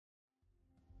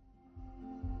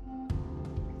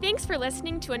Thanks for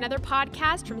listening to another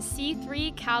podcast from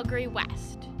C3 Calgary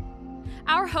West.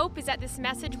 Our hope is that this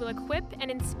message will equip and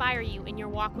inspire you in your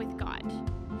walk with God.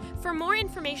 For more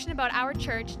information about our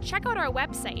church, check out our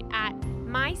website at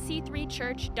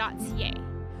myc3church.ca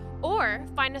or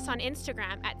find us on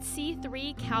Instagram at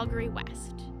C3 Calgary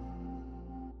West.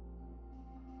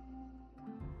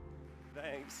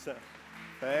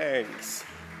 Thanks.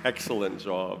 Excellent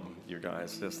job, you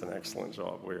guys. Just an excellent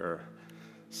job. We are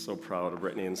so proud of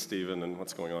Brittany and Stephen and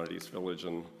what's going on at East Village,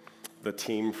 and the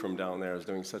team from down there is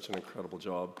doing such an incredible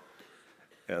job.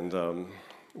 And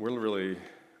we're really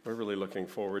looking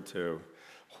forward to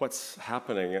what's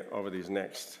happening over these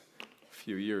next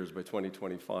few years. By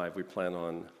 2025, we plan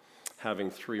on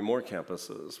having 3 more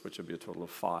campuses, which would be a total of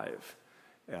 5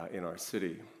 in our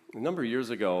city. A number of years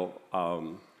ago,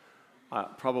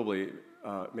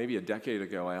 maybe a decade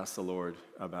ago, I asked the Lord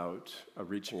about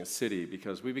reaching a city,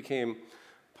 because we became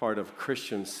part of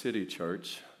Christian City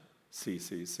Church,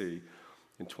 CCC,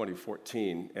 in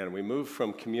 2014, and we moved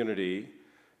from community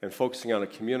and focusing on a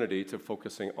community to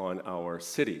focusing on our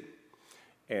city.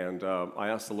 And I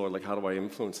asked the Lord, how do I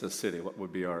influence this city?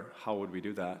 How would we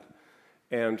do that?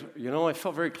 And, I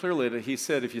felt very clearly that He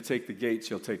said, if you take the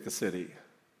gates, you'll take the city.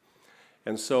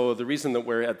 And so the reason that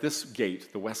we're at this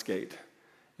gate, the West Gate,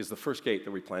 is the first gate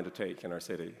that we plan to take in our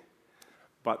city.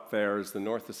 But there's the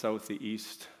north, the south, the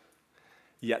east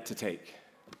yet to take.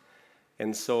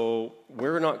 And so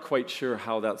we're not quite sure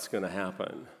how that's going to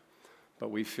happen,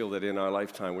 but we feel that in our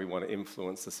lifetime we want to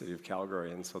influence the city of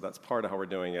Calgary, and so that's part of how we're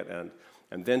doing it. And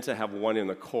then to have one in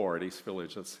the core at East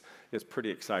Village, it's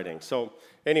pretty exciting. So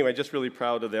anyway, just really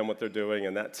proud of them, what they're doing,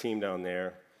 and that team down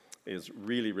there is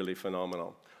really, really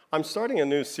phenomenal. I'm starting a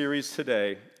new series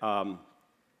today, and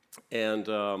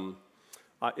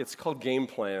it's called Game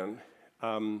Plan.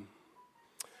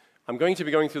 I'm going to be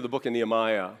going through the book of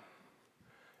Nehemiah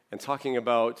and talking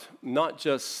about not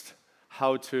just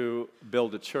how to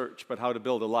build a church, but how to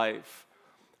build a life,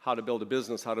 how to build a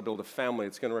business, how to build a family.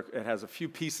 It has a few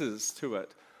pieces to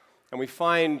it. And we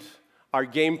find our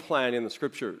game plan in the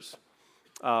Scriptures.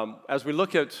 As we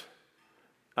look at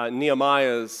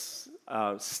Nehemiah's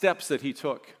steps that he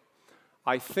took,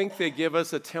 I think they give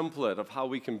us a template of how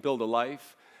we can build a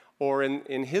life, or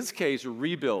in his case,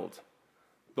 rebuild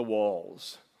the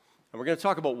walls. And we're going to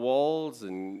talk about walls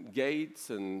and gates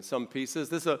and some pieces.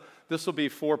 This will be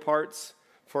 4 parts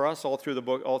for us all through the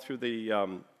book, all through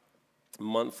the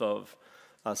month of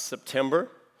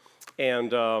September.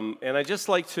 And I just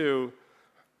like to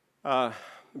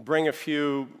bring a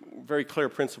few very clear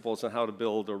principles on how to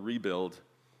build or rebuild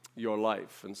your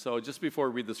life. And so just before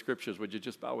we read the Scriptures, would you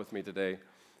just bow with me today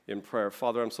in prayer?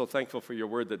 Father, I'm so thankful for your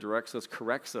word that directs us,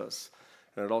 corrects us,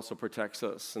 and it also protects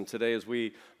us. And today as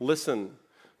we listen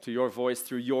to your voice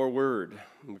through your word,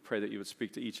 we pray that you would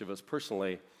speak to each of us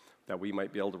personally, that we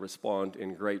might be able to respond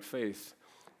in great faith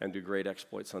and do great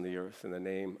exploits on the earth. In the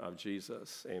name of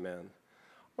Jesus, amen.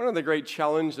 One of the great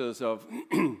challenges of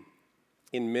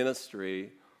in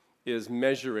ministry is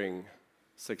measuring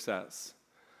success,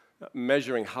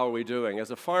 measuring how are we doing. As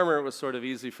a farmer, it was sort of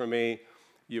easy for me.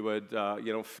 You would,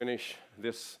 finish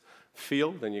this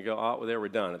field, and you go, well, there, we're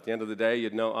done. At the end of the day,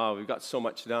 you'd know, we've got so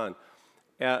much done.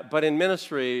 But in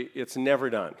ministry, it's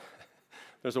never done.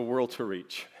 There's a world to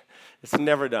reach. It's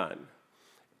never done.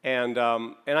 And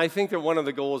I think that one of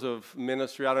the goals of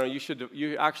ministry, I don't know,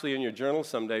 you actually in your journal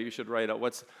someday, you should write out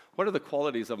what are the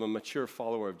qualities of a mature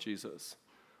follower of Jesus?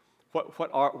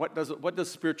 What does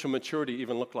spiritual maturity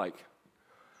even look like?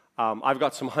 I've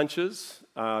got some hunches.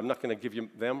 I'm not going to give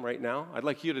you them right now. I'd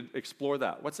like you to explore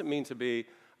that. What's it mean to be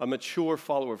a mature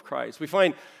follower of Christ? We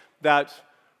find that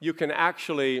you can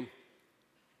actually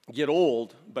get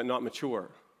old but not mature.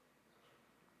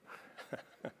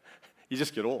 You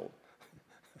just get old.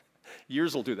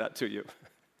 Years will do that to you.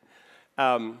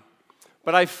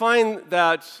 But I find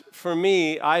that for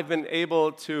me, I've been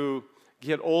able to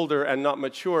get older and not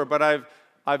mature, but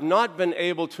I've not been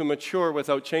able to mature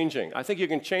without changing. I think you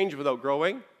can change without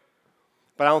growing,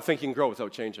 but I don't think you can grow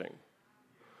without changing.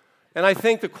 And I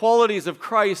think the qualities of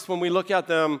Christ, when we look at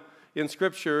them in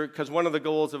Scripture, because one of the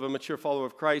goals of a mature follower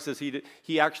of Christ is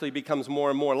he actually becomes more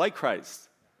and more like Christ.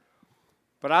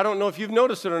 But I don't know if you've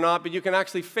noticed it or not, but you can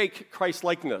actually fake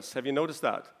Christ-likeness. Have you noticed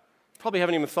that? Probably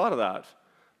haven't even thought of that.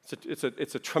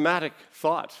 It's a traumatic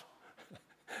thought.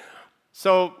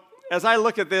 So as I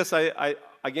look at this, I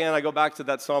go back to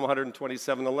that Psalm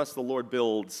 127, unless the Lord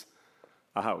builds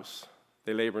a house,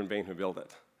 they labor in vain who build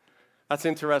it. That's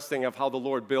interesting of how the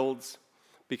Lord builds,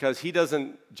 because he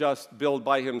doesn't just build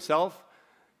by himself.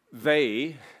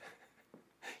 He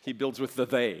builds with the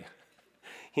they.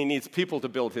 He needs people to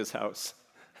build his house.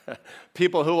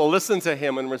 people who will listen to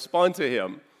him and respond to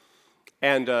him.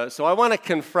 And so I want to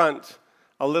confront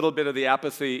a little bit of the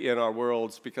apathy in our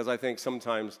worlds, because I think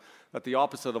sometimes that the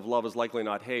opposite of love is likely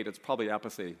not hate, it's probably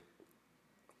apathy.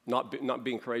 Not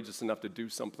being courageous enough to do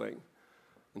something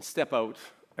and step out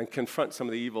and confront some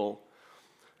of the evil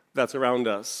that's around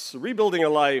us. Rebuilding a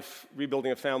life,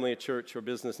 rebuilding a family, a church, or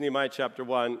business. Nehemiah chapter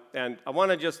 1. And I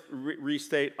want to just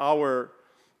restate our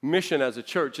mission as a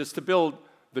church is to build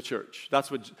the church.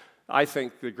 That's what I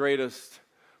think the greatest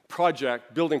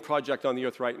building project on the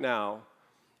earth right now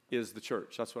is the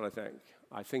church. That's what I think.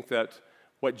 I think that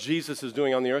what Jesus is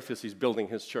doing on the earth is he's building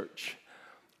his church.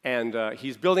 And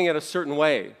he's building it a certain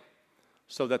way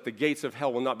so that the gates of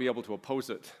hell will not be able to oppose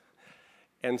it.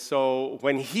 And so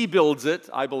when he builds it,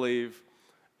 I believe,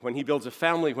 when he builds a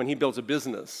family, when he builds a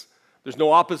business, there's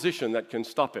no opposition that can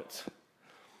stop it.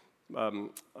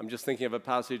 I'm just thinking of a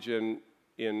passage in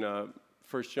 1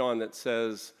 John that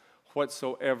says,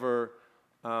 whatsoever,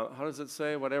 how does it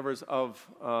say? Whatever is of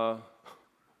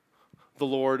the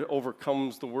Lord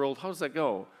overcomes the world. How does that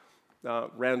go?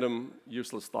 Random,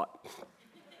 useless thought.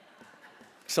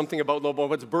 Something about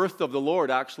what's birthed of the Lord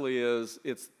actually is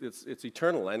it's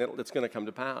eternal, and it's going to come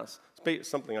to pass. It's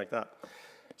something like that.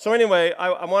 So anyway,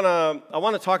 I want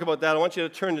to talk about that. I want you to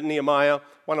turn to Nehemiah. I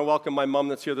want to welcome my mom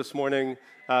that's here this morning.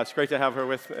 It's great to have her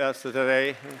with us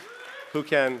today, who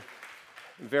can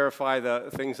verify the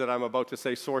things that I'm about to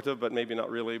say, sort of, but maybe not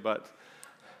really. But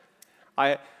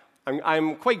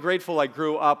I'm quite grateful I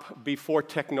grew up before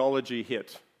technology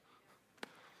hit.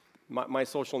 My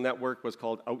social network was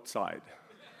called Outside.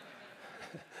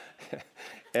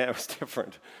 And it was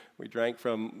different. We drank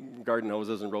from garden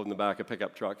hoses and rode in the back of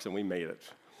pickup trucks, and we made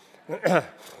it.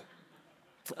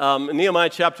 Nehemiah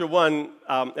chapter 1, and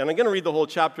I'm going to read the whole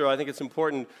chapter. I think it's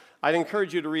important. I'd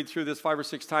encourage you to read through this 5 or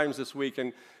 6 times this week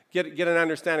and get an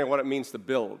understanding of what it means to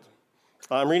build.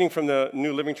 I'm reading from the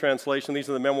New Living Translation. These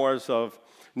are the memoirs of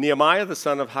Nehemiah, the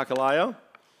son of Hakaliah.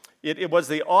 It was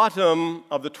the autumn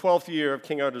of the 12th year of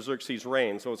King Artaxerxes'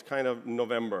 reign, so it's kind of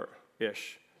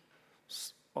November-ish.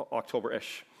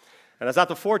 October-ish. And I was at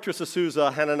the fortress of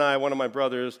Susa. Hananiah, one of my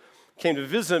brothers, came to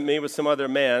visit me with some other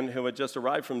men who had just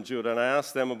arrived from Judah, and I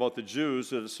asked them about the Jews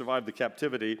who had survived the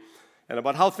captivity and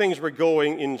about how things were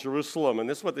going in Jerusalem. And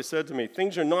this is what they said to me: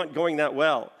 things are not going that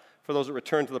well for those that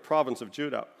returned to the province of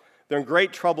Judah. They're in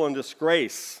great trouble and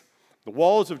disgrace. The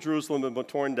walls of Jerusalem have been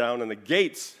torn down, and the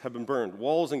gates have been burned.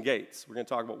 Walls and gates. We're going to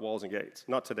talk about walls and gates.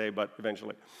 Not today, but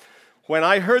eventually. When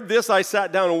I heard this, I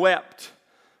sat down and wept.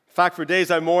 In fact, for days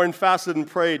I mourned, fasted, and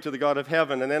prayed to the God of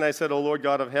heaven. And then I said, O Lord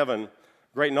God of heaven,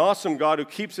 great and awesome God who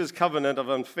keeps his covenant of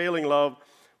unfailing love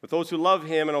with those who love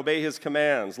him and obey his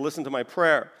commands, listen to my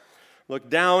prayer. Look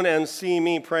down and see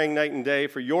me praying night and day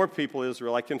for your people,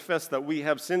 Israel. I confess that we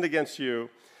have sinned against you.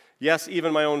 Yes,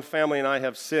 even my own family and I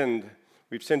have sinned.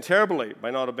 We've sinned terribly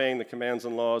by not obeying the commands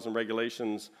and laws and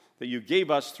regulations that you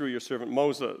gave us through your servant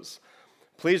Moses.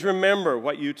 Please remember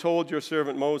what you told your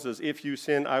servant Moses. If you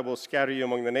sin, I will scatter you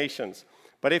among the nations.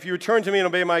 But if you return to me and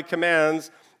obey my commands,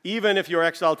 even if you are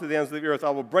exiled to the ends of the earth, I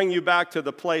will bring you back to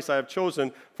the place I have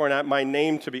chosen for my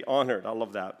name to be honored. I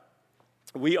love that.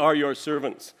 We are your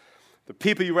servants, the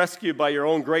people you rescued by your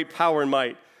own great power and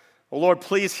might. Oh Lord,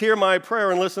 please hear my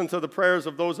prayer and listen to the prayers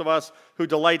of those of us who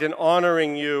delight in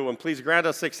honoring you. And please grant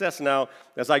us success now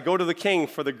as I go to the king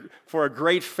for a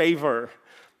great favor.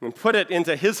 And put it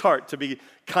into his heart to be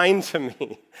kind to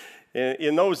me.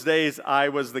 In those days, I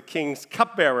was the king's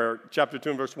cupbearer, chapter 2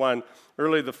 and verse 1.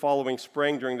 Early the following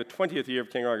spring, during the 20th year of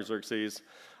King Artaxerxes,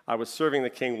 I was serving the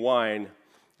king wine,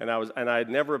 and I had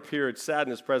never appeared sad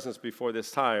in his presence before this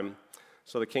time.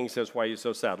 So the king says, why are you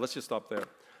so sad? Let's just stop there.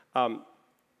 I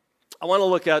want to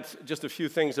look at just a few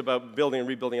things about building and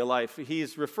rebuilding a life.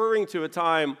 He's referring to a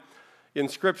time in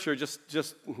Scripture,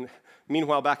 just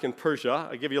meanwhile back in Persia.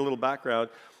 I'll give you a little background.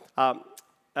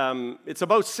 It's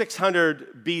about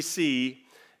 600 BC,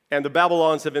 and the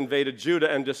Babylons have invaded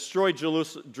Judah and destroyed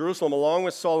Jerusalem along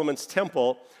with Solomon's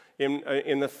temple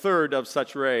in the third of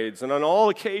such raids. And on all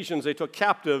occasions, they took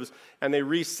captives and they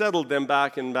resettled them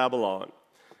back in Babylon.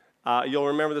 You'll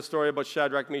remember the story about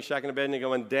Shadrach, Meshach, and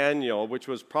Abednego and Daniel, which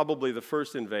was probably the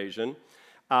first invasion.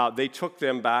 They took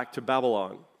them back to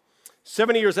Babylon.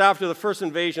 70 years after the first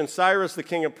invasion, Cyrus, the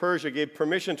king of Persia, gave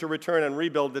permission to return and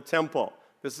rebuild the temple.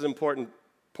 This is an important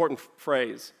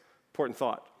phrase, important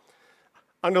thought.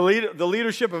 Under the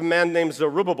leadership of a man named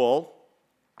Zerubbabel,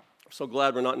 I'm so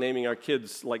glad we're not naming our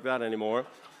kids like that anymore,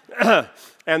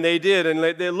 and they did, and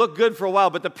they looked good for a while,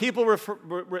 but the people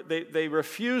they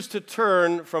refused to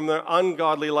turn from their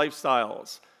ungodly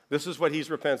lifestyles. This is what he's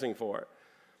repenting for.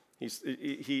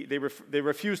 They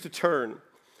refused to turn.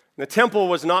 The temple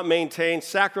was not maintained,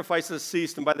 sacrifices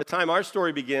ceased, and by the time our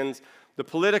story begins, the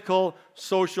political,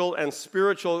 social, and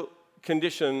spiritual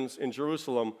conditions in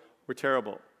Jerusalem were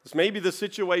terrible. This may be the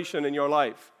situation in your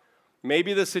life,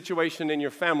 maybe the situation in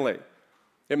your family,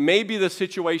 it may be the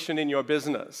situation in your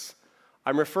business.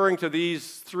 I'm referring to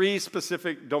these 3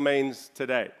 specific domains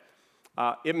today.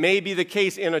 It may be the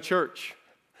case in a church.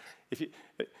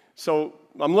 So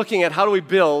I'm looking at how do we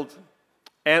build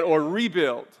or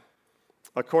rebuild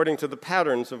according to the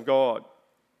patterns of God.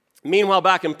 Meanwhile,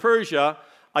 back in Persia,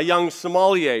 a young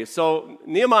sommelier. So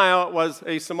Nehemiah was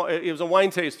a wine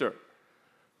taster.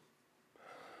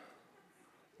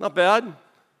 Not bad.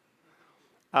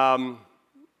 Babylon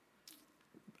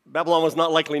was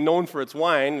not likely known for its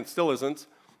wine. It still isn't.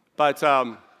 But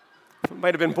it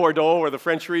might have been Bordeaux or the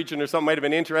French region or something might have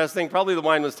been interesting. Probably the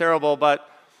wine was terrible. But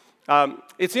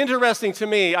it's interesting to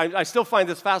me. I still find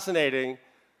this fascinating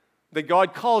that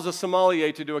God calls a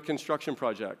sommelier to do a construction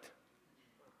project.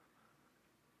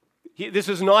 This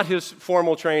is not his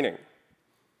formal training.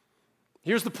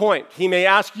 Here's the point. He may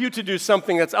ask you to do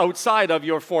something that's outside of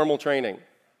your formal training.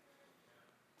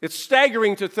 It's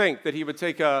staggering to think that he would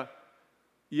take a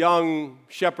young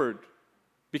shepherd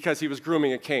because he was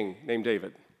grooming a king named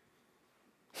David.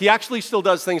 He actually still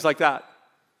does things like that.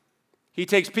 He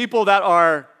takes people that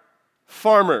are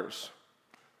farmers,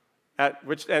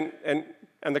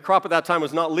 and the crop at that time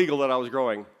was not legal that I was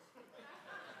growing.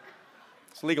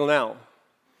 It's legal now.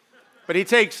 But he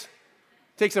takes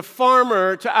a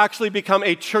farmer to actually become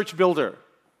a church builder.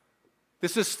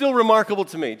 This is still remarkable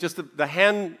to me. Just the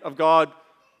hand of God,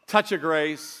 touch of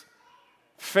grace,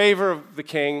 favor of the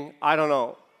king, I don't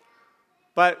know.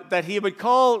 But that he would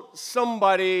call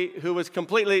somebody who was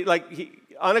completely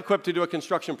unequipped to do a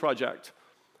construction project.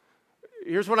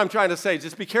 Here's what I'm trying to say.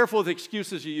 Just be careful with the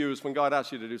excuses you use when God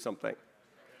asks you to do something.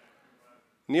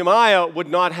 Nehemiah would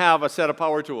not have a set of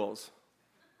power tools.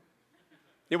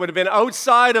 It would have been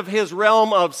outside of his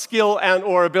realm of skill and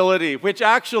or ability, which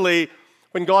actually,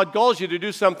 when God calls you to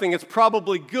do something, it's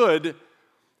probably good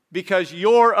because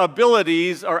your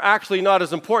abilities are actually not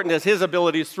as important as his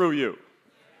abilities through you.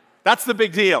 That's the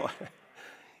big deal.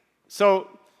 So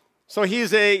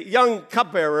he's a young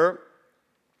cupbearer,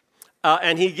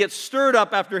 and he gets stirred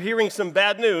up after hearing some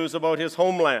bad news about his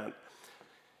homeland.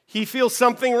 He feels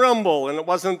something rumble, and it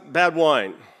wasn't bad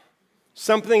wine.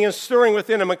 Something is stirring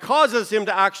within him and causes him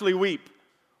to actually weep.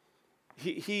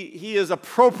 He is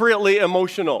appropriately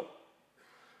emotional.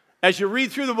 As you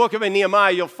read through the book of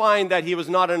Nehemiah, you'll find that he was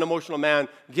not an emotional man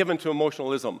given to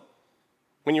emotionalism.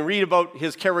 When you read about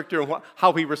his character and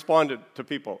how he responded to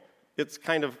people, it's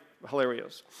kind of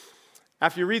hilarious.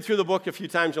 After you read through the book a few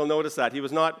times, you'll notice that he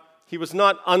was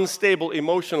not unstable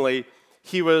emotionally.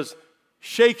 He was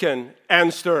shaken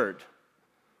and stirred.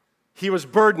 He was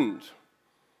burdened.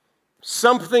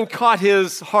 Something caught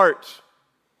his heart.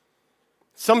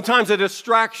 Sometimes a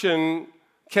distraction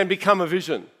can become a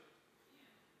vision.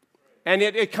 And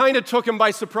it kind of took him by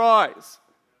surprise.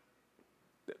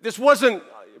 This wasn't,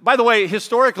 by the way,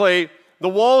 historically, the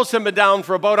walls have been down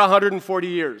for about 140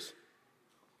 years.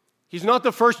 He's not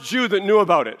the first Jew that knew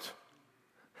about it.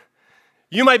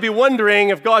 You might be wondering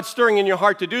if God's stirring in your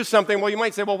heart to do something. Well, you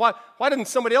might say, well, why didn't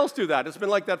somebody else do that? It's been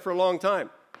like that for a long time.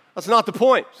 That's not the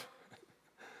point.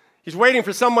 He's waiting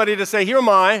for somebody to say, here am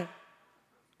I.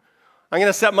 I'm going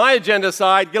to set my agenda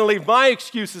aside, going to leave my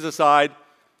excuses aside,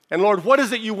 and Lord, what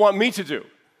is it you want me to do?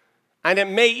 And it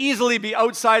may easily be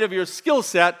outside of your skill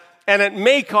set, and it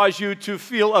may cause you to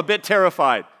feel a bit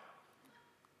terrified.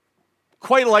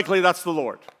 Quite likely that's the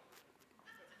Lord.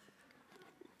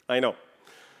 I know.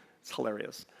 It's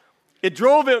hilarious. It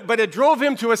drove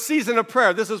him to a season of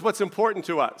prayer. This is what's important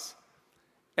to us.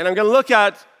 And I'm going to look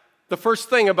at the first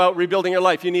thing about rebuilding your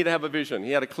life. You need to have a vision.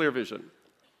 He had a clear vision.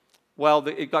 Well,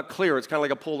 it got clear. It's kind of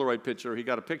like a Polaroid picture. He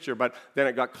got a picture, but then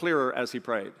it got clearer as he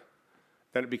prayed.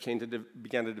 Then it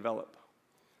began to develop.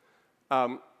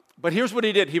 But here's what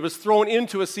he did. He was thrown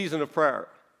into a season of prayer.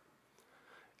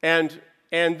 And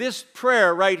this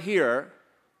prayer right here,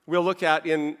 we'll look at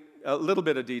in a little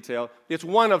bit of detail. It's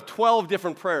one of 12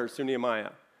 different prayers through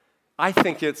Nehemiah. I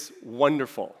think it's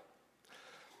wonderful.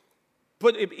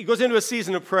 But he goes into a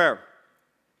season of prayer.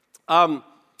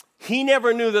 He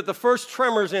never knew that the first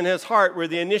tremors in his heart were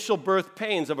the initial birth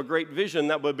pains of a great vision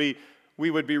that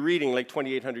we would be reading like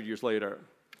 2,800 years later.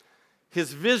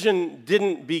 His vision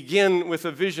didn't begin with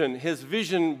a vision. His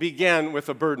vision began with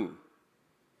a burden.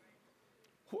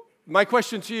 My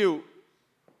question to you,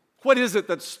 what is it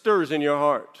that stirs in your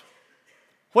heart?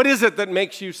 What is it that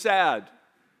makes you sad?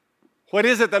 What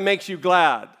is it that makes you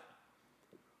glad?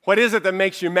 What is it that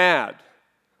makes you mad?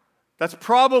 That's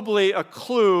probably a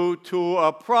clue to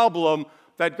a problem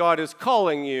that God is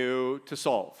calling you to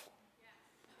solve.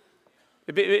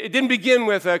 It didn't begin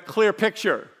with a clear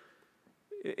picture.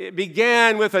 It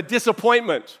began with a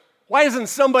disappointment. Why isn't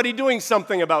somebody doing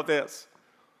something about this?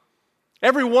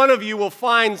 Every one of you will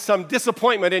find some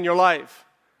disappointment in your life.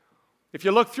 If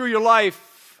you look through your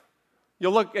life,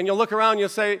 you'll look around and you'll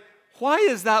say, why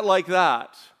is that like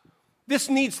that? This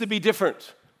needs to be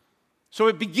different. So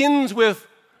it begins with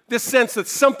this sense that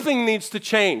something needs to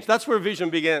change. That's where vision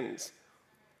begins.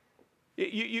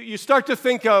 You start to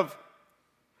think of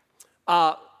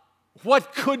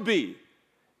what could be,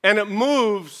 and it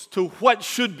moves to what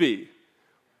should be.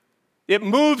 It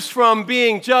moves from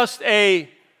being just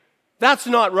that's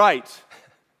not right.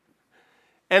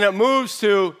 And it moves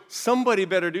to, somebody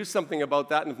better do something about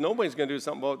that, and if nobody's going to do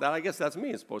something about that, I guess that's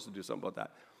me who's supposed to do something about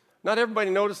that. Not everybody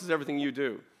notices everything you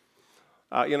do.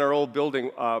 In our old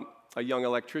building, a young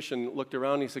electrician looked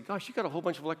around and he said, gosh, you got a whole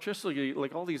bunch of electricity,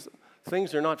 like all these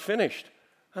things are not finished.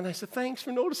 And I said, thanks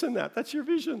for noticing that. That's your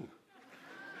vision.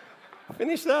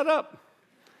 Finish that up.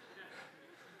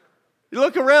 You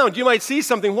look around, you might see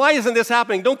something. Why isn't this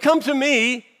happening? Don't come to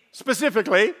me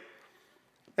specifically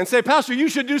and say, Pastor, you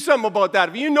should do something about that.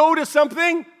 If you notice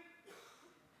something,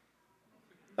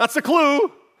 that's a clue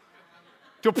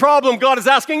to a problem God is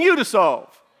asking you to solve.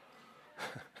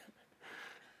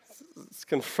 It's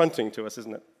confronting to us,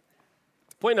 isn't it?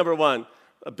 Point number one,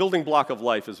 a building block of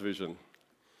life is vision.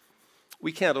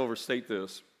 We can't overstate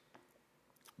this,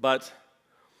 but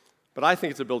I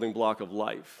think it's a building block of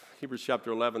life. Hebrews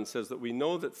chapter 11 says that we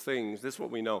know that things, this is what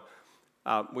we know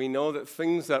that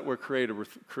things that were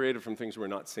created from things we're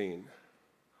not seen.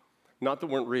 Not that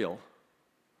weren't real,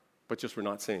 but just were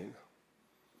not seen.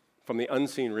 From the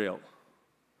unseen real.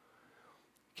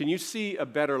 Can you see a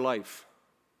better life?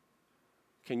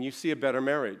 Can you see a better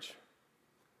marriage?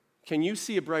 Can you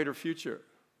see a brighter future?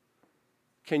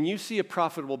 Can you see a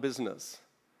profitable business?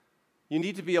 You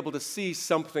need to be able to see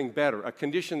something better, a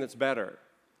condition that's better.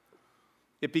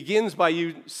 It begins by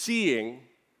you seeing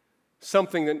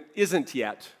something that isn't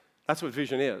yet. That's what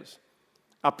vision is.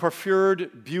 A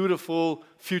preferred, beautiful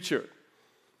future.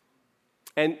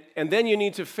 And then you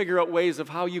need to figure out ways of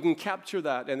how you can capture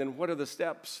that, and then what are the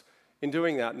steps in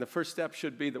doing that. And the first step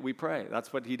should be that we pray.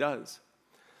 That's what he does.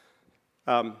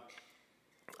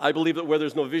 I believe that where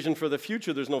there's no vision for the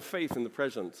future, there's no faith in the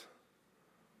present.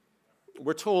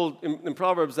 We're told in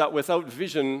Proverbs that without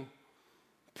vision,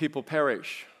 people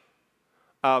perish.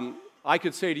 I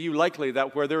could say to you likely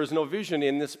that where there is no vision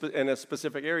in a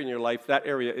specific area in your life, that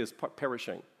area is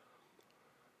perishing.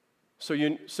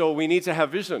 So we need to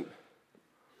have vision.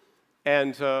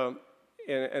 And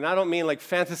I don't mean like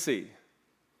fantasy.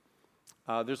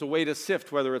 There's a way to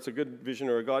sift whether it's a good vision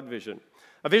or a God vision.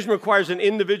 A vision requires an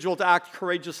individual to act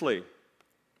courageously.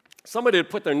 Somebody to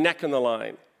put their neck in the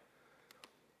line.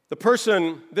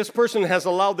 This person has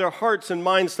allowed their hearts and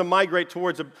minds to migrate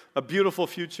towards a beautiful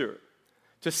future,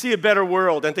 to see a better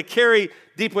world, and to carry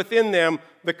deep within them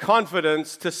the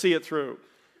confidence to see it through.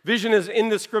 Vision is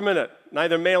indiscriminate,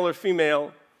 neither male or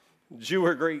female, Jew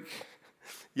or Greek,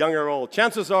 young or old.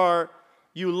 Chances are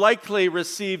you likely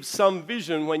received some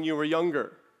vision when you were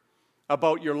younger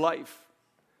about your life.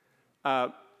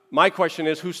 My question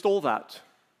is, who stole that?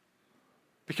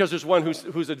 Because there's one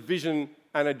who's a vision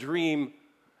and a dream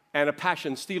and a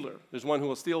passion stealer. There's one who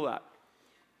will steal that.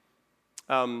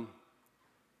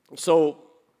 So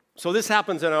this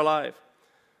happens in our life.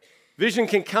 Vision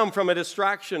can come from a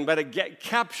distraction, but it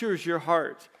captures your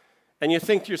heart, and you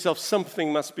think to yourself,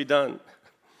 something must be done.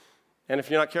 And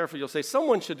if you're not careful, you'll say,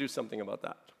 someone should do something about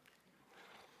that.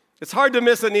 It's hard to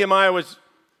miss that Nehemiah was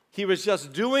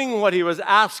just doing what he was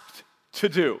asked to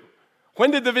do.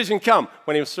 When did the vision come?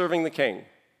 When he was serving the king.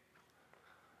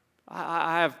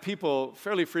 I have people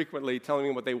fairly frequently telling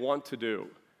me what they want to do.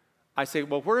 I say,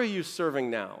 well, where are you serving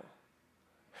now?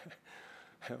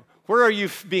 Where are you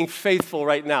being faithful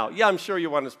right now? Yeah, I'm sure you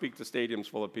want to speak to stadiums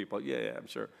full of people. Yeah, I'm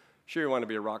sure. Sure you want to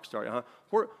be a rock star, huh?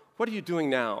 What are you doing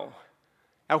now?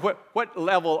 At what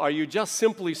level are you just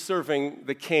simply serving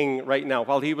the king right now?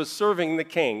 While he was serving the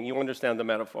king, you understand the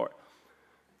metaphor.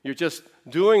 You're just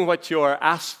doing what you are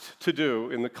asked to do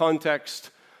in the context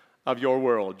of your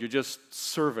world. You're just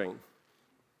serving.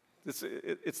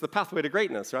 It's the pathway to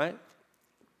greatness, right?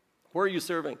 Where are you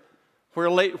serving? Where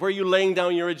are you laying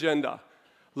down your agenda?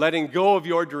 Letting go of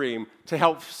your dream to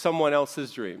help someone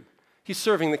else's dream. He's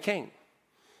serving the king.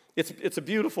 It's a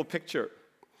beautiful picture.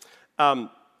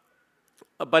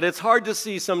 But it's hard to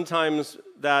see sometimes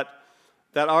that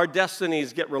our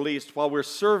destinies get released while we're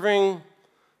serving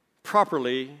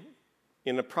properly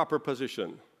in a proper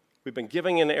position. We've been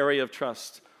giving an area of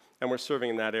trust, and were serving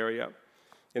in that area.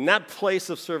 In that place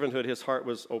of servanthood, his heart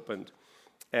was opened.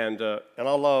 And I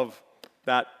love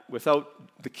that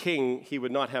without the king, he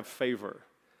would not have favor.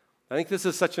 I think this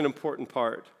is such an important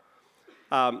part.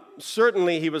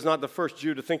 Certainly, he was not the first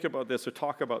Jew to think about this or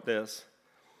talk about this.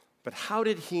 But how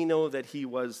did he know that he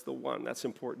was the one? That's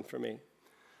important for me.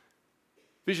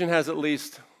 Vision has at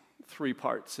least 3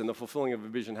 parts, and the fulfilling of a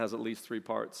vision has at least 3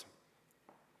 parts.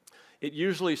 It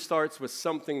usually starts with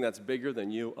something that's bigger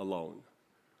than you alone.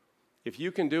 If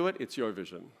you can do it, it's your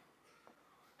vision.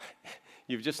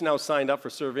 You've just now signed up for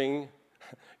serving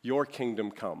your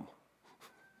kingdom come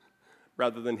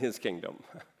rather than his kingdom.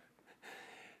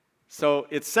 So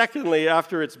it's secondly,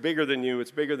 after it's bigger than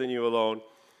you alone,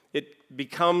 it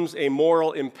becomes a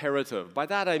moral imperative. By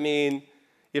that I mean,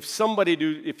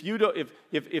 if you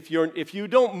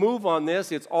don't move on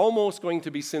this, it's almost going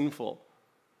to be sinful.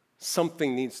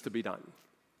 Something needs to be done.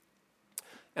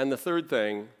 And the third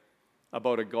thing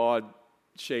about a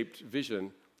God-shaped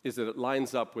vision is that it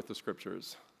lines up with the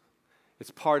Scriptures.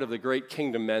 It's part of the great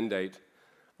kingdom mandate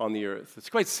on the earth. It's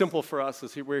quite simple for us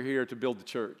as we're here to build the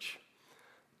church.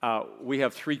 We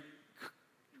have 3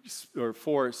 or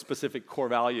 4 specific core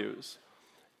values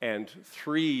and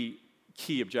 3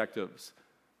 key objectives.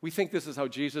 We think this is how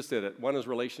Jesus did it. One is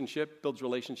relationship, builds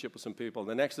relationship with some people.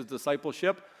 The next is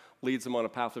discipleship, leads them on a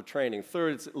path of training.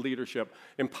 Third is leadership,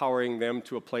 empowering them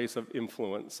to a place of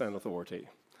influence and authority.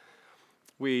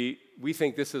 We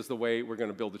think this is the way we're going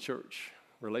to build the church.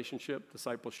 Relationship,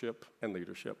 discipleship, and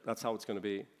leadership. That's how it's going to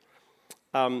be.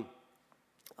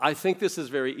 I think this is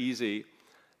very easy.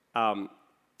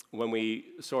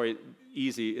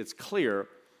 It's clear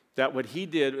that what he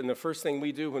did, and the first thing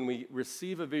we do when we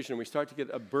receive a vision, we start to get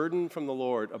a burden from the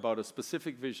Lord about a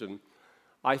specific vision.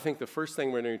 I think the first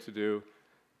thing we're going to do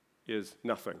is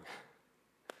nothing.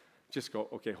 Just go,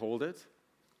 okay, hold it.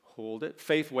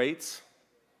 Faith waits.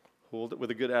 Hold it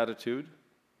with a good attitude.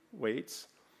 Waits.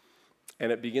 And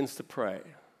it begins to pray.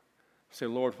 Say,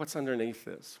 Lord, what's underneath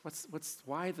this?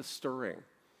 Why the stirring?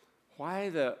 Why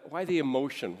the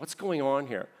emotion? What's going on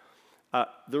here?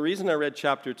 The reason I read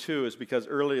chapter 2 is because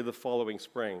earlier the following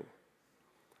spring.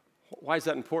 Why is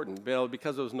that important? Well,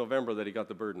 because it was November that he got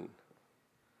the burden.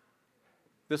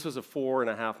 This was a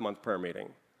 4.5-month prayer meeting.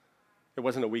 It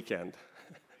wasn't a weekend.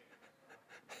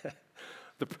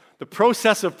 The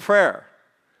process of prayer,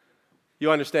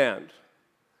 you understand,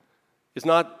 is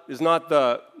not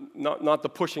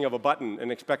the pushing of a button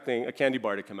and expecting a candy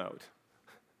bar to come out.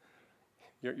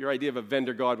 Your idea of a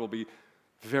vendor God will be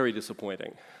very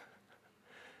disappointing.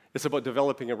 It's about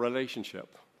developing a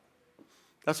relationship.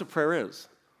 That's what prayer is.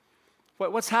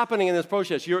 What's happening in this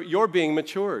process? You're being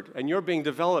matured, and you're being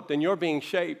developed, and you're being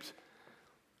shaped.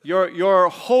 You're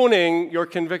honing your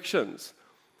convictions.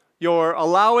 You're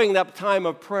allowing that time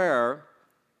of prayer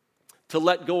to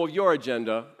let go of your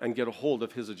agenda and get a hold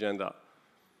of his agenda.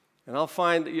 And I'll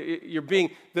find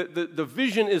the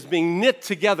vision is being knit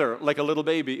together like a little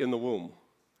baby in the womb.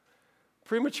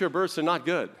 Premature births are not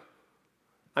good.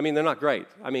 I mean, they're not great.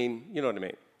 I mean, you know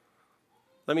what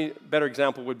I mean. Better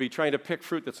example would be trying to pick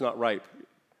fruit that's not ripe.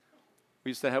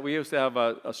 We used to have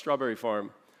a strawberry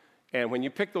farm, and when you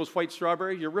pick those white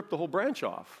strawberries, you rip the whole branch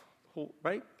off,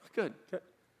 right? Good.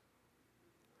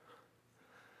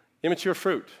 Immature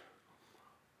fruit.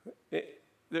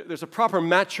 There's a proper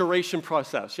maturation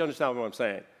process. You understand what I'm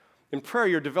saying? In prayer,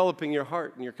 you're developing your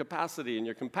heart and your capacity and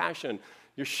your compassion.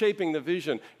 You're shaping the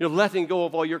vision. You're letting go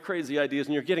of all your crazy ideas,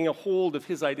 and you're getting a hold of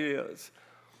his ideas.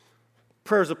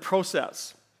 Prayer is a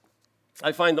process.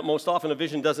 I find that most often a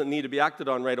vision doesn't need to be acted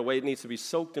on right away. It needs to be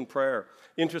soaked in prayer,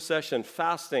 intercession,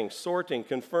 fasting, sorting,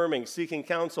 confirming, seeking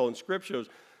counsel in scriptures.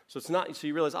 So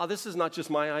you realize, this is not just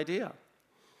my idea.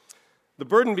 The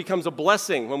burden becomes a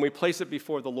blessing when we place it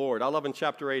before the Lord. I love in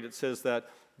chapter 8 it says that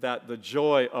the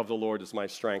joy of the Lord is my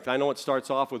strength. I know it starts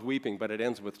off with weeping, but it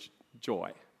ends with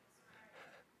joy.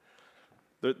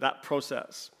 That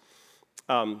process.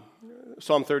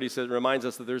 Psalm 30 reminds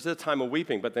us that there's a time of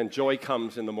weeping, but then joy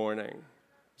comes in the morning.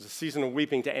 There's a season of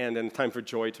weeping to end and a time for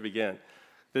joy to begin.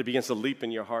 That it begins to leap in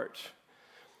your heart.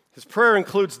 His prayer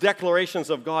includes declarations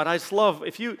of God. I just love,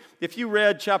 if you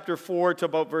read chapter 4 to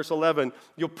about verse 11,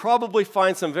 you'll probably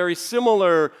find some very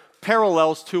similar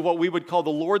parallels to what we would call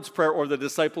the Lord's Prayer or the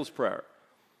disciples' prayer.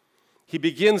 He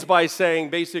begins by saying,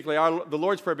 basically, the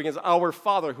Lord's Prayer begins, Our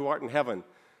Father who art in heaven.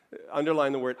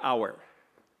 Underline the word our.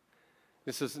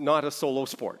 This is not a solo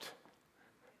sport.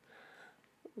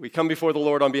 We come before the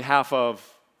Lord on behalf of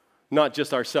not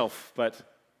just ourselves, but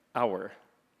our.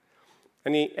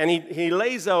 And he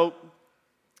lays out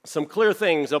some clear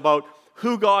things about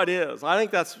who God is. I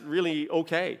think that's really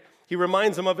okay. He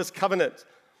reminds them of his covenant.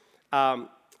 And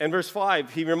And verse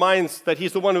 5, he reminds that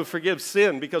he's the one who forgives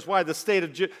sin, because why? The state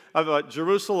of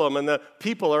Jerusalem and the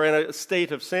people are in a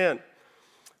state of sin.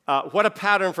 What a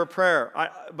pattern for prayer.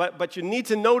 But you need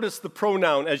to notice the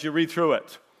pronoun as you read through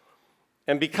it.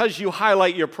 And because you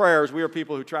highlight your prayers, we are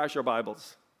people who trash our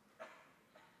Bibles.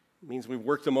 It means we've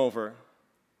worked them over.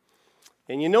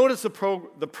 And you notice the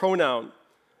pronoun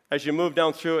as you move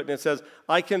down through it, and it says,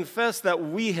 I confess that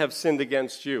we have sinned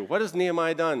against you. What has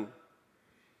Nehemiah done?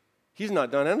 He's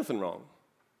not done anything wrong.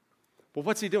 But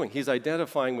what's he doing? He's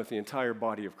identifying with the entire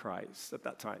body of Christ at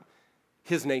that time,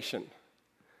 his nation.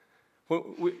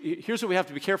 Here's what we have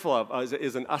to be careful of,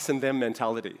 is an us and them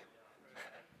mentality.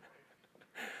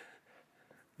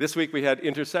 This week we had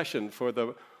intercession for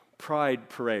the Pride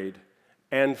Parade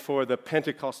and for the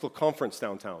Pentecostal conference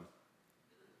downtown.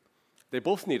 They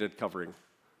both needed covering.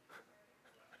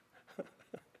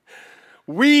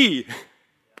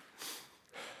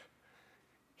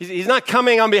 He's not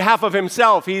coming on behalf of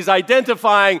himself. He's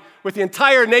identifying with the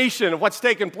entire nation of what's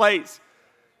taken place.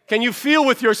 Can you feel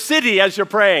with your city as you're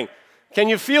praying? Can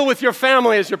you feel with your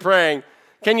family as you're praying?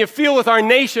 Can you feel with our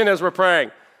nation as we're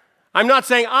praying? I'm not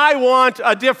saying I want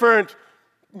a different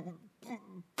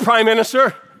prime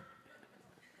minister.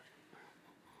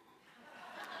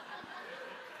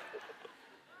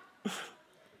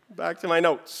 Back to my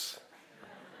notes.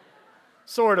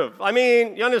 Sort of. I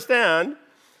mean, you understand,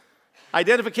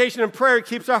 identification in prayer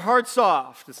keeps our hearts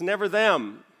soft. It's never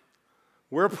them.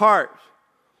 We're part.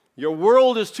 Your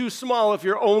world is too small if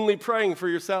you're only praying for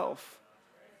yourself.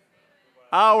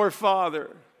 Our Father,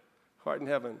 who art in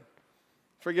heaven,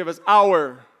 forgive us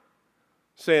our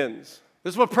sins.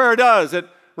 This is what prayer does. It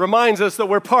reminds us that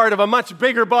we're part of a much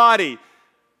bigger body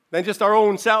than just our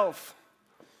own self.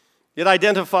 It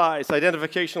identifies,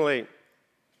 identificationally.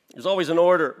 There's always an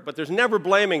order, but there's never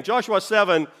blaming. Joshua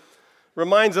 7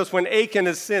 reminds us when Achan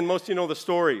has sinned. Most of you know the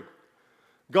story.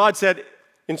 God said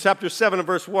in chapter 7 and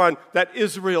verse 1 that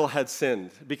Israel had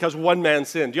sinned because one man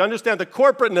sinned. Do you understand the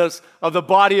corporateness of the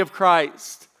body of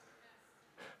Christ?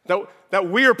 That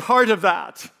we're part of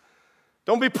that.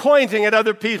 Don't be pointing at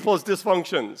other people's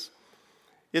dysfunctions.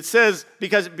 It says,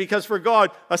 because for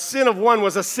God, a sin of one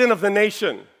was a sin of the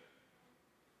nation.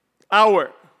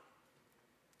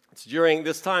 It's during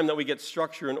this time that we get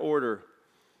structure and order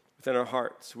within our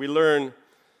hearts. We learn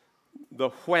the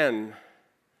when,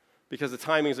 because the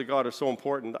timings of God are so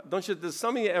important. Does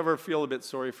some of you ever feel a bit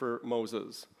sorry for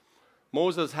Moses?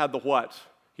 Moses had the what.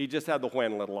 He just had the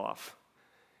when little off.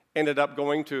 Ended up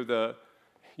going to the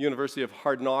University of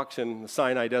Hard Knocks in the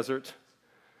Sinai Desert.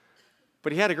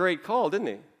 But he had a great call, didn't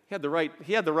he? He had the right,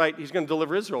 he's going to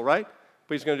deliver Israel, right?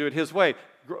 But he's going to do it his way.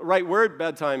 Right word,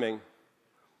 bad timing.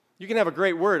 You can have a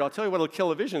great word. I'll tell you what will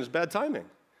kill a vision is bad timing.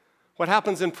 What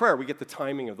happens in prayer? We get the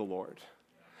timing of the Lord.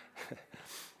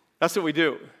 That's what we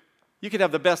do. You can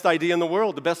have the best idea in the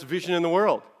world, the best vision in the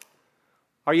world.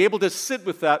 Are you able to sit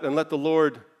with that and let the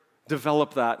Lord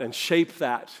develop that and shape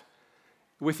that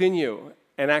within you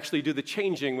and actually do the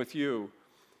changing with you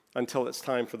until it's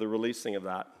time for the releasing of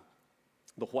that,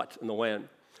 the what and the when?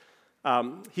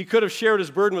 He could have shared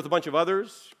his burden with a bunch of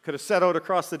others, could have set out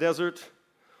across the desert,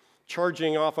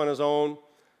 charging off on his own.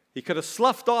 He could have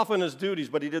sloughed off on his duties,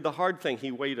 but he did the hard thing.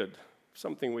 He waited,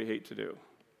 something we hate to do.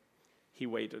 He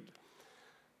waited.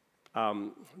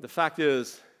 The fact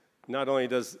is, not only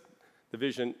does the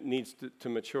vision needs to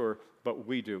mature, but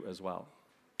we do as well.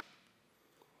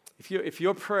 If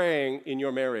you're praying in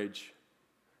your marriage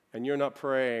and you're not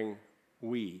praying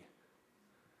we,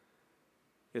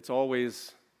 it's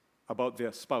always about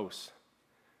the spouse.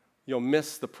 You'll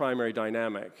miss the primary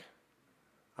dynamic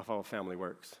of how a family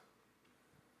works.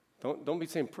 Don't be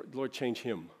saying, Lord, change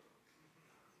him.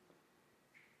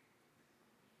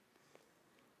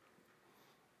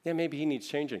 Yeah, maybe he needs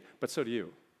changing, but so do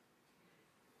you.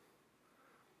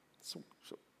 So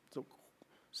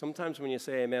sometimes when you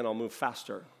say amen, I'll move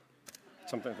faster.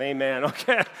 Something, amen,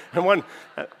 okay. And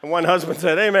one husband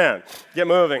said, amen, get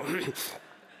moving.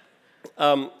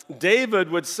 David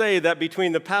would say that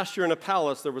between the pasture and the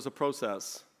palace, there was a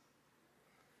process.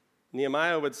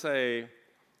 Nehemiah would say,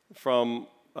 from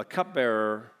a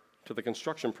cupbearer to the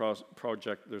construction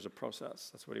project, there's a process.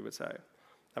 That's what he would say.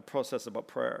 A process about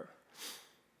prayer.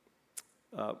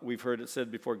 We've heard it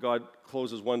said before, God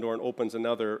closes one door and opens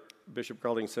another. Bishop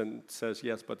Garlington says,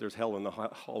 yes, but there's hell in the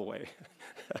hallway.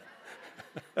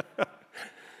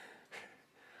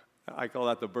 I call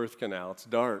that the birth canal. It's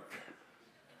dark.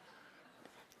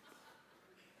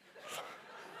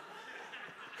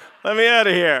 Let me out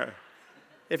of here.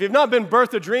 If you've not been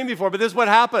birthed a dream before, but this is what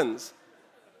happens.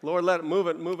 Lord, let it move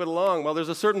it along. Well, there's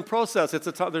a certain process.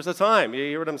 There's a time. You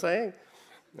hear what I'm saying?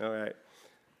 All right.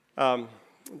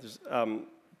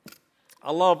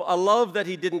 I love that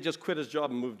he didn't just quit his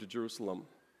job and move to Jerusalem.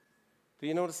 Do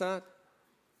you notice that?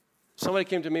 Somebody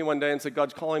came to me one day and said,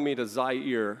 God's calling me to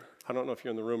Zaire. I don't know if you're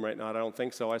in the room right now. I don't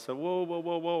think so. I said, whoa, whoa,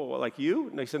 whoa, whoa. Like you?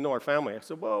 And they said, no, our family. I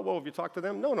said, whoa, whoa, have you talked to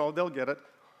them? No, they'll get it.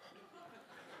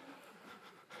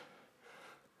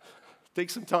 Take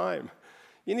some time.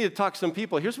 You need to talk to some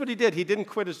people. Here's what he did. He didn't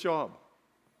quit his job.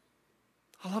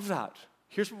 I love that.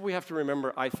 Here's what we have to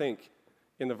remember, I think,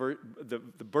 in the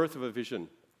birth of a vision.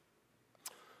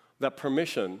 That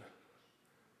permission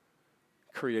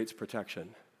creates protection.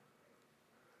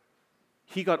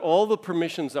 He got all the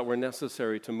permissions that were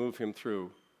necessary to move him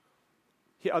through.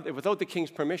 Without the king's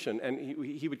permission, and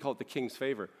he would call it the king's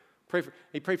favor,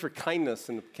 he prayed for kindness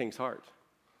in the king's heart.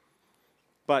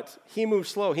 But he moved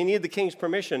slow. He needed the king's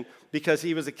permission because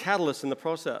he was a catalyst in the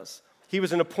process. He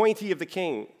was an appointee of the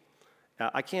king.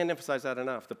 I can't emphasize that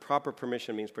enough. The proper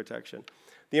permission means protection.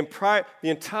 The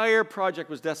entire project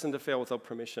was destined to fail without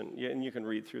permission. And you can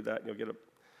read through that and you'll get it.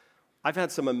 I've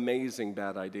had some amazing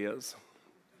bad ideas.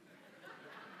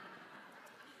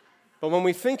 But when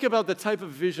we think about the type of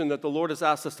vision that the Lord has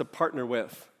asked us to partner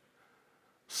with,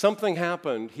 something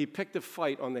happened. He picked a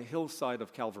fight on the hillside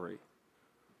of Calvary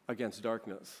against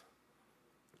darkness.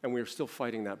 And we're still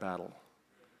fighting that battle.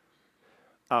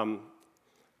 I'll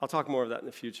talk more of that in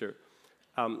the future.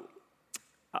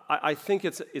 I think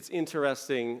it's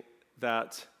interesting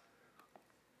that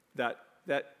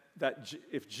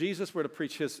if Jesus were to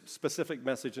preach his specific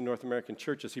message in North American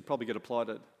churches, he'd probably get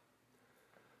applauded.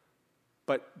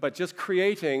 But just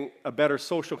creating a better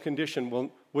social condition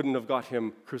wouldn't have got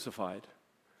him crucified.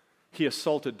 He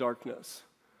assaulted darkness.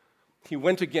 He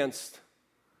went against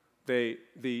the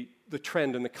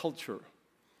trend and the culture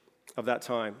of that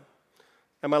time.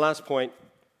 And my last point,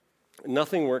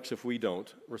 nothing works if we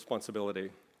don't.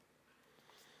 Responsibility.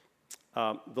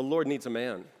 The Lord needs a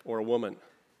man or a woman.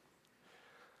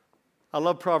 I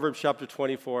love Proverbs chapter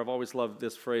 24. I've always loved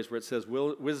this phrase where it says,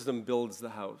 wisdom builds the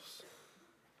house.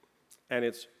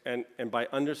 And by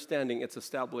understanding, it's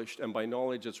established, and by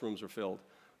knowledge, its rooms are filled.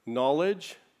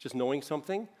 Knowledge, just knowing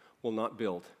something, will not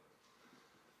build.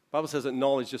 The Bible says that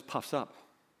knowledge just puffs up.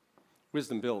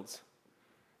 Wisdom builds.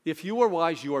 If you are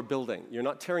wise, you are building. You're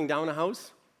not tearing down a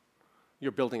house.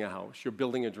 You're building a house. You're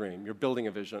building a dream. You're building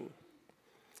a vision.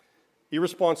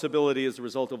 Irresponsibility is the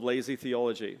result of lazy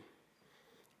theology.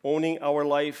 Owning our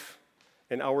life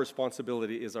and our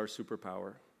responsibility is our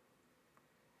superpower.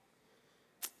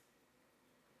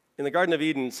 In the Garden of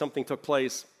Eden, something took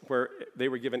place where they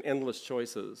were given endless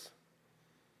choices.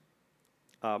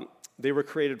 They were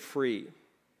created free.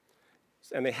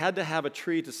 And they had to have a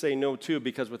tree to say no to,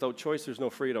 because without choice, there's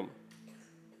no freedom.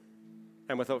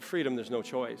 And without freedom, there's no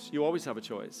choice. You always have a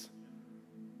choice.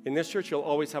 In this church, you'll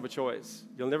always have a choice.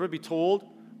 You'll never be told.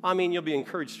 You'll be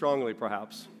encouraged strongly,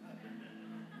 perhaps.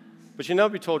 But you'll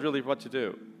never be told really what to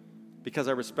do, because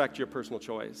I respect your personal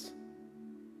choice.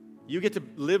 You get to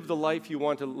live the life you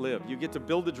want to live. You get to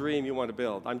build the dream you want to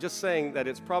build. I'm just saying that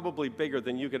it's probably bigger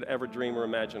than you could ever dream or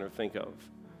imagine or think of.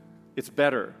 It's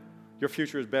better. Your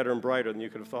future is better and brighter than you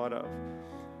could have thought of.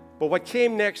 But what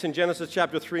came next in Genesis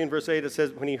chapter 3 and verse 8, it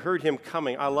says, when he heard him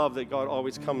coming, I love that God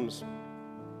always comes.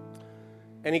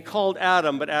 And he called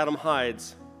Adam, but Adam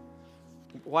hides.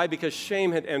 Why? Because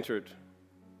shame had entered.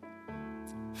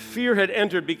 Fear had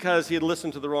entered because he had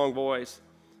listened to the wrong voice.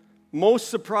 Most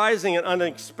surprising and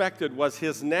unexpected was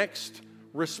his next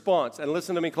response. And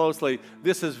listen to me closely.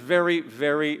 This is very,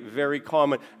 very, very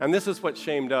common. And this is what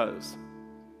shame does.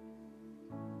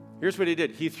 Here's what he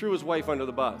did. He threw his wife under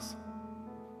the bus.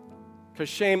 Because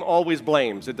shame always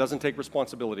blames. It doesn't take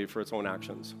responsibility for its own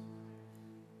actions.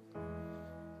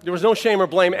 There was no shame or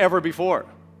blame ever before.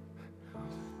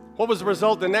 What was the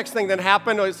result? The next thing that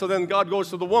happened, so then God goes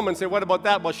to the woman and says, what about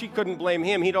that? Well, she couldn't blame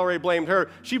him. He'd already blamed her.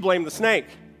 She blamed the snake.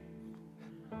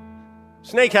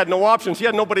 Snake had no options. He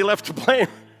had nobody left to blame.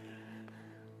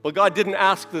 Well, God didn't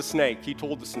ask the snake. He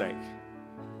told the snake.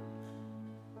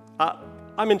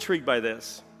 I'm intrigued by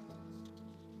this.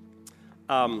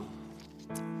 Erwin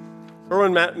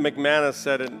McManus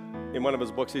said it in one of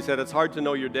his books. He said, it's hard to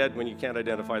know you're dead when you can't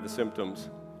identify the symptoms.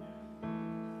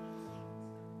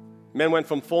 Men went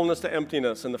from fullness to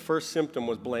emptiness, and the first symptom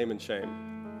was blame and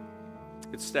shame.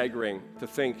 It's staggering to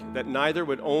think that neither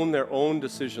would own their own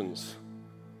decisions.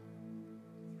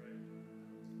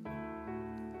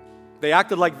 They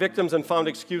acted like victims and found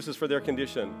excuses for their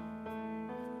condition.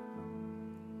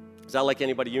 Is that like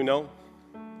anybody you know?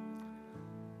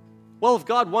 Well, if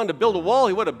God wanted to build a wall,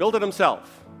 he would have built it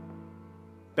himself.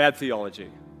 Bad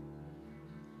theology.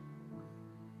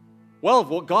 Well,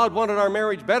 if God wanted our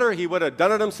marriage better, he would have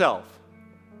done it himself.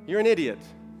 You're an idiot.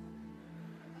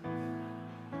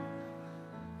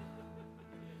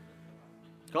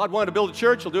 God wanted to build a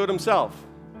church, he'll do it himself.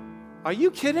 Are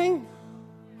you kidding?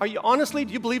 Honestly,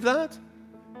 do you believe that?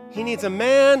 He needs a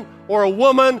man or a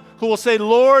woman who will say,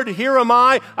 Lord, here am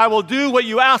I will do what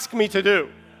you ask me to do.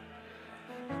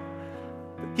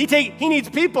 He needs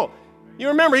people. You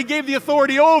remember, he gave the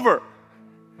authority over.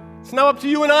 It's now up to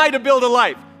you and I to build a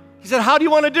life. He said, how do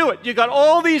you want to do it? You got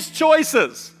all these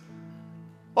choices.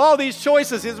 All these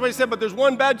choices. Here's what he said, but there's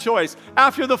one bad choice.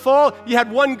 After the fall, you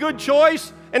had one good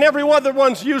choice, and every other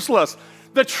one's useless.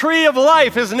 The tree of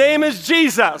life, his name is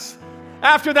Jesus.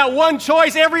 After that one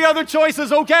choice, every other choice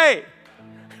is okay.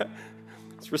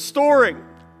 It's restoring.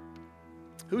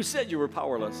 Who said you were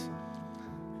powerless?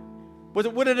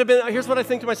 Would it have been, here's what I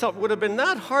think to myself, would it have been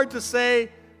that hard to say,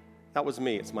 that was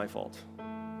me, it's my fault?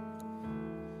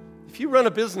 If you run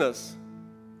a business,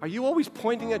 are you always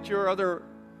pointing at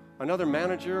another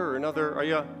manager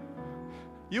or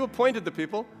you appointed the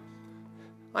people?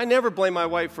 I never blame my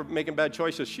wife for making bad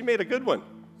choices. She made a good one.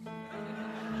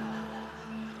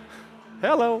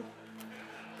 Hello.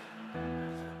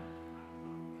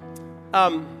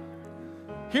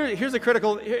 Here's a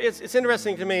critical, it's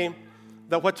interesting to me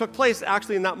that what took place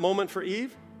actually in that moment for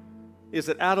Eve is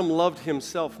that Adam loved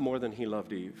himself more than he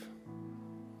loved Eve.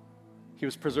 He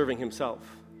was preserving himself.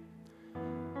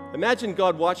 Imagine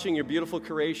God watching your beautiful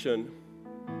creation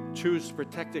choose to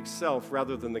protect itself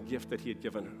rather than the gift that he had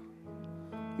given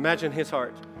her. Imagine his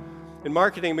heart. In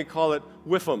marketing, we call it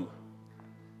WIFM.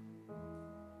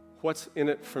 What's in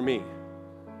it for me?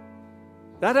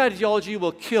 That ideology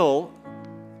will kill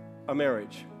a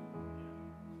marriage.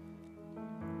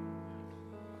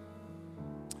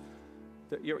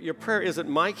 Your prayer, is it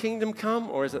my kingdom come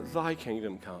or is it thy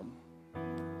kingdom come?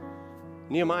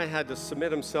 Nehemiah had to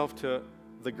submit himself to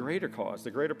the greater cause,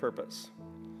 the greater purpose.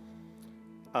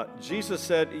 Jesus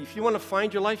said, if you want to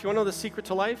find your life, you want to know the secret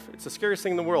to life? It's the scariest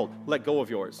thing in the world. Let go of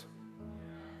yours.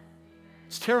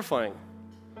 It's terrifying.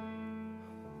 The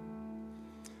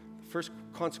first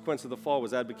consequence of the fall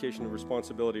was abdication of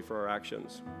responsibility for our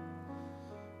actions.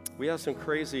 We have some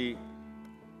crazy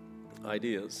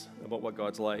ideas about what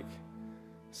God's like.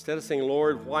 Instead of saying,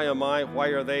 Lord, why am I? Why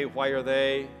are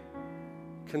they?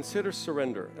 Consider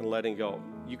surrender and letting go.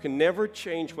 You can never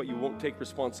change what you won't take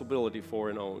responsibility for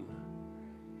and own.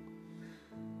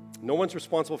 No one's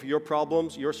responsible for your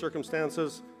problems, your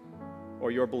circumstances,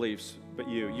 or your beliefs but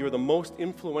you. You're the most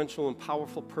influential and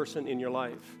powerful person in your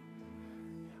life.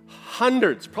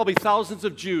 Hundreds, probably thousands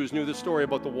of Jews knew the story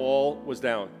about the wall was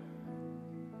down.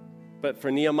 But for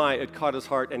Nehemiah, it caught his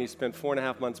heart, and he spent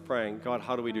 4.5 months praying, God,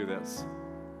 how do we do this?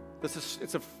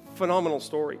 It's a phenomenal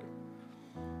story.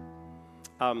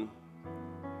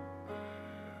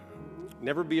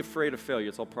 Never be afraid of failure.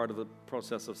 It's all part of the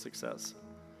process of success.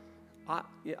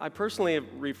 I personally have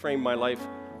reframed my life.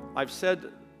 I've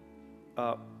said,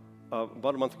 about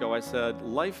a month ago, I said,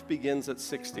 life begins at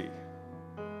 60.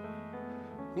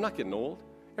 I'm not getting old.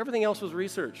 Everything else was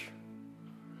research.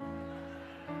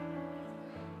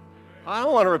 I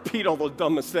don't want to repeat all those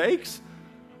dumb mistakes.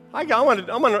 I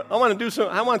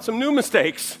want some new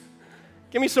mistakes.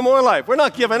 Give me some more life. We're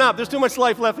not giving up. There's too much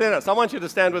life left in us. I want you to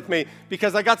stand with me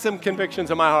because I got some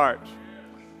convictions in my heart.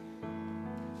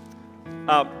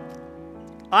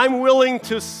 I'm willing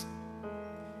to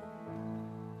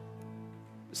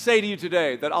say to you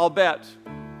today that I'll bet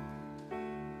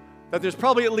that there's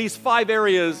probably at least 5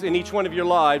 areas in each one of your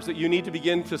lives that you need to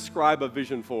begin to scribe a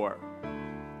vision for.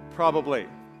 Probably.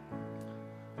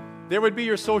 There would be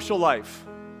your social life.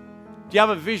 Do you have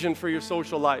a vision for your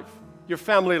social life? Your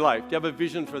family life? Do you have a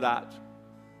vision for that?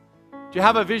 Do you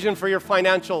have a vision for your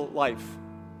financial life?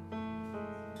 Do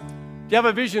you have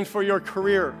a vision for your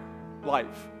career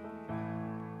life?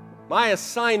 My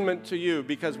assignment to you,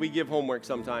 because we give homework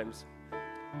sometimes,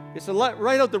 is to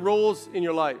write out the roles in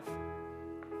your life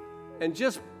and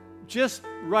just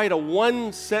write a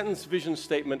 1-sentence vision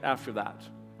statement after that.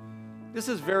 This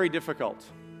is very difficult.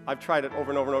 I've tried it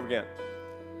over and over and over again.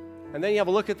 And then you have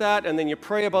a look at that, and then you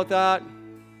pray about that.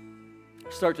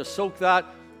 Start to soak that.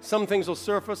 Some things will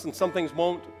surface and some things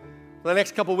won't. For the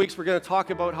next couple of weeks, we're going to talk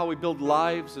about how we build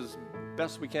lives as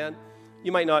best we can.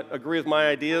 You might not agree with my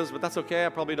ideas, but that's okay. I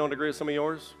probably don't agree with some of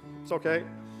yours. It's okay.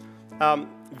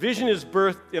 Vision is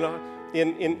birthed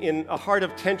in a heart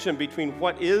of tension between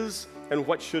what is and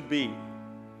what should be.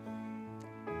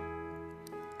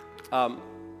 And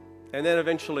then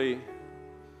eventually,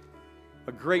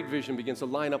 a great vision begins to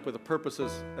line up with the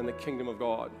purposes and the kingdom of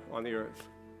God on the earth.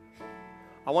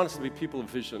 I want us to be people of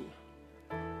vision.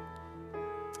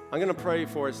 I'm going to pray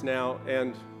for us now,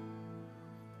 and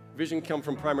vision comes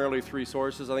from primarily 3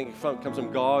 sources. I think it comes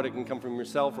from God, it can come from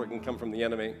yourself, or it can come from the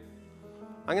enemy.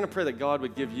 I'm going to pray that God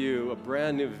would give you a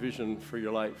brand new vision for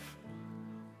your life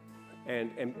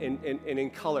and in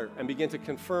color, and begin to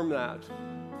confirm that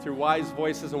through wise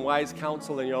voices and wise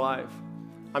counsel in your life.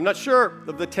 I'm not sure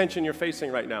of the tension you're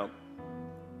facing right now,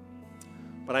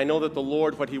 but I know that the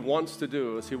Lord, what he wants to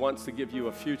do is he wants to give you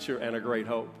a future and a great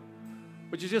hope.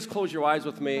 Would you just close your eyes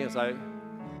with me as I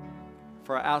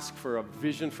ask for a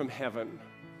vision from heaven?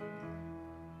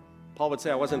 Paul would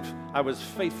say, I was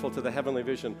faithful to the heavenly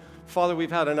vision. Father,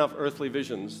 we've had enough earthly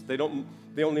visions. They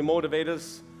only motivate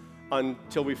us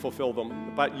until we fulfill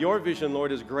them. But your vision,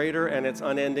 Lord, is greater, and it's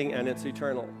unending, and it's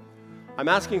eternal. I'm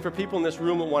asking for people in this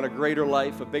room who want a greater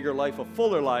life, a bigger life, a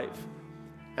fuller life.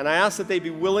 And I ask that they be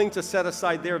willing to set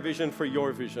aside their vision for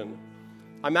your vision.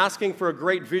 I'm asking for a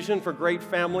great vision for great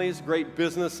families, great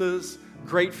businesses,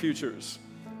 great futures.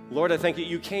 Lord, I thank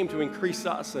you came to increase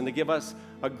us and to give us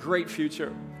a great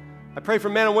future. I pray for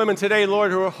men and women today,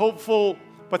 Lord, who are hopeful,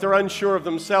 but they're unsure of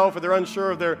themselves, or they're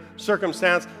unsure of their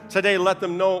circumstance. Today, let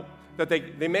them know that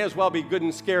they may as well be good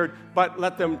and scared, but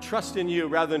let them trust in you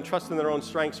rather than trust in their own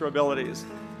strengths or abilities.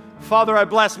 Father, I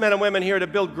bless men and women here to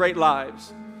build great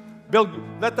lives.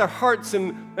 Let their hearts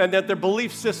and that their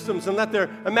belief systems and let their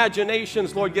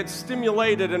imaginations, Lord, get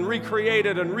stimulated and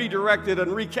recreated and redirected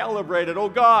and recalibrated. Oh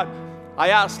God, I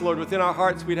ask, Lord, within our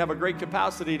hearts we'd have a great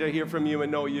capacity to hear from you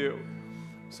and know you.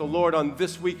 So, Lord, on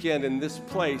this weekend in this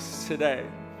place today,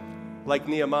 like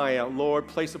Nehemiah, Lord,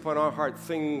 place upon our heart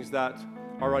things that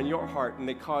are on your heart, and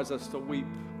they cause us to weep,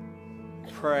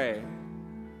 pray,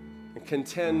 and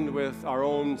contend with our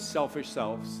own selfish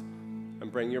selves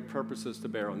and bring your purposes to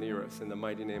bear on the earth in the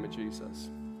mighty name of Jesus.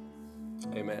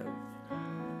 Amen.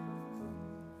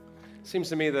 It seems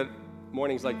to me that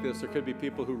mornings like this, there could be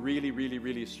people who really, really,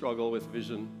 really struggle with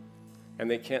vision and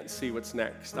they can't see what's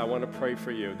next. I want to pray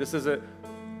for you. This is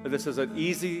an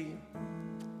easy,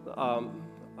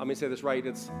 let me say this right,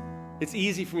 it's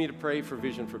easy for me to pray for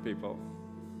vision for people.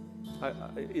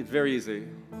 It's very easy.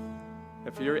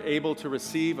 If you're able to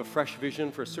receive a fresh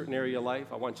vision for a certain area of life,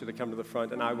 I want you to come to the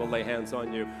front and I will lay hands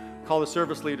on you. Call the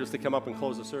service leaders to come up and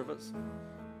close the service.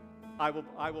 I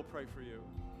will pray for you.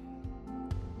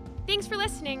 Thanks for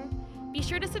listening. Be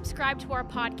sure to subscribe to our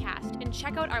podcast and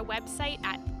check out our website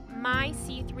at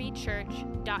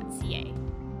myc3church.ca.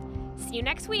 See you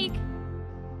next week.